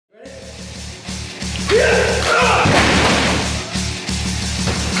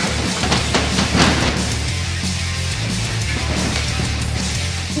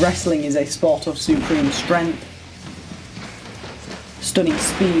Wrestling is a sport of supreme strength, stunning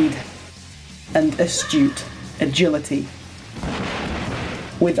speed, and astute agility,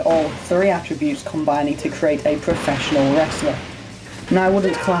 with all three attributes combining to create a professional wrestler. Now, I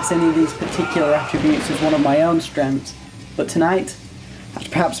wouldn't class any of these particular attributes as one of my own strengths, but tonight, at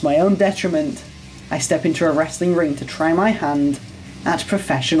perhaps my own detriment, I step into a wrestling ring to try my hand at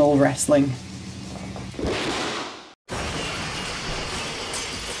professional wrestling.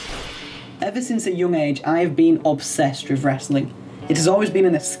 Ever since a young age, I have been obsessed with wrestling. It has always been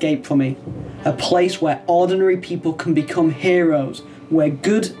an escape for me, a place where ordinary people can become heroes, where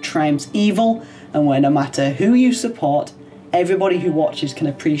good triumphs evil, and where no matter who you support, everybody who watches can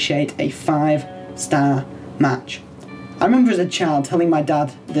appreciate a 5-star match. I remember as a child telling my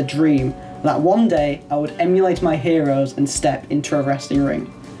dad the dream that one day I would emulate my heroes and step into a wrestling ring.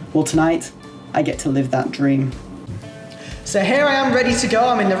 Well, tonight, I get to live that dream. So here I am ready to go.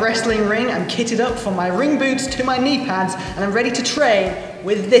 I'm in the wrestling ring. I'm kitted up from my ring boots to my knee pads, and I'm ready to train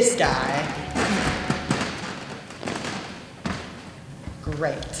with this guy.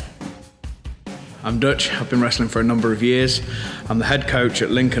 Great. I'm Dutch, I've been wrestling for a number of years. I'm the head coach at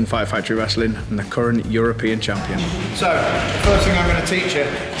Lincoln Fight Factory Wrestling and the current European champion. So, the first thing I'm going to teach you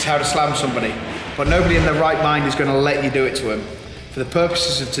is how to slam somebody, but nobody in their right mind is going to let you do it to him. For the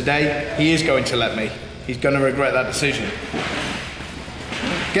purposes of today, he is going to let me. He's going to regret that decision.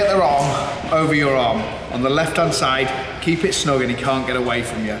 Get their arm over your arm. On the left-hand side, keep it snug and he can't get away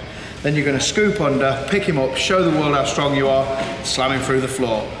from you. Then you're going to scoop under, pick him up, show the world how strong you are, slam him through the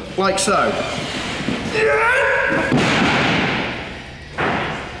floor. Like so.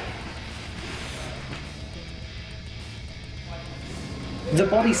 The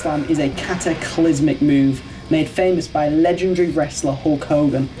body slam is a cataclysmic move made famous by legendary wrestler Hulk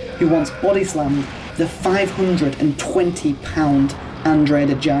Hogan, who once body slammed the 520-pound Andre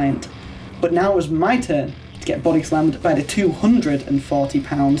the Giant. But now it was my turn to get body slammed by the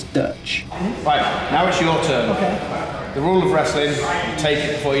 240-pound Dutch. Right, now it's your turn. Okay. The rule of wrestling, you take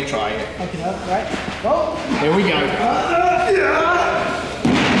it before you try it. Okay, right. Go. Here we go.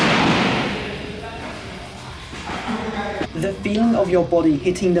 The feeling of your body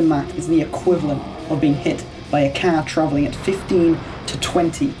hitting the mat is the equivalent of being hit by a car travelling at 15 to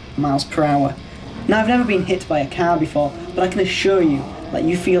 20 miles per hour. Now, I've never been hit by a car before, but I can assure you that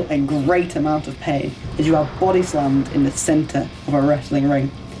you feel a great amount of pain as you are body slammed in the centre of a wrestling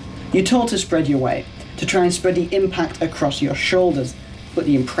ring. You're told to spread your weight, to try and spread the impact across your shoulders, but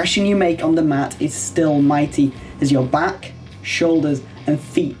the impression you make on the mat is still mighty as your back, shoulders and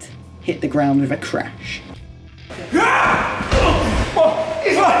feet hit the ground with a crash.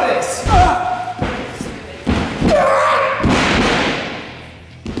 It's like this!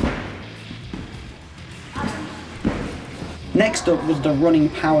 Next up was the running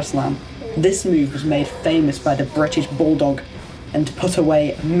power slam. This move was made famous by the British Bulldog and put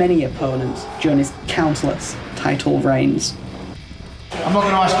away many opponents during his countless title reigns. I'm not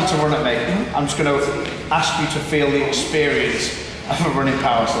going to ask you to run at me. I'm just going to ask you to feel the experience of a running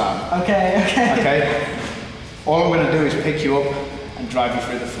power slam. Okay. Okay? All I'm going to do is pick you up and drive you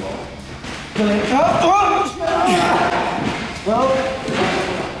through the floor.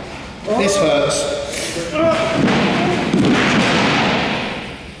 This hurts.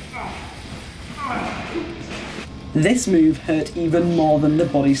 This move hurt even more than the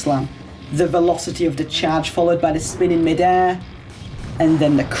body slam. The velocity of the charge followed by the spin in midair, and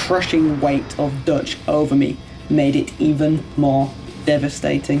then the crushing weight of Dutch over me made it even more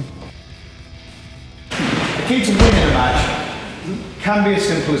devastating. The key to winning a match can be as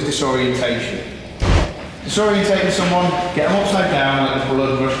simple as disorientation. Disorientating someone, get them upside down, let the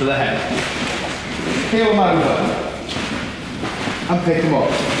blood rush to the head. Heel them over and pick them up.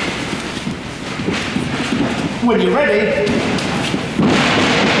 When you're ready,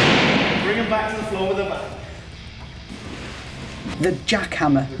 bring them back to the floor with the back. The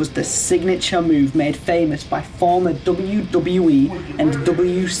jackhammer was the signature move made famous by former WWE and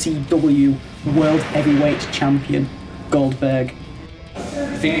WCW World Heavyweight Champion Goldberg.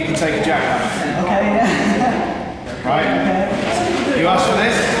 You think you can take a jackhammer? Okay, yeah. Right? Okay. You asked for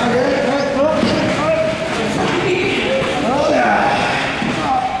this?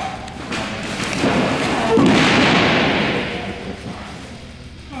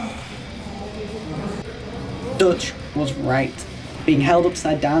 Dutch was right. Being held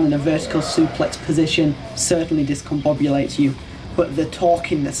upside down in a vertical suplex position certainly discombobulates you, but the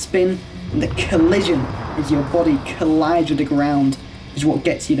torque in the spin and the collision as your body collides with the ground is what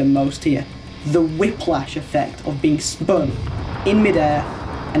gets you the most here. The whiplash effect of being spun in midair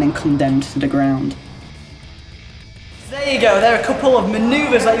and then condemned to the ground. There you go, there are a couple of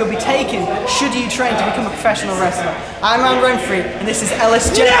manoeuvres that you'll be taking should you train to become a professional wrestler. I'm Renfree, and this is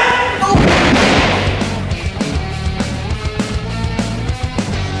LSJ.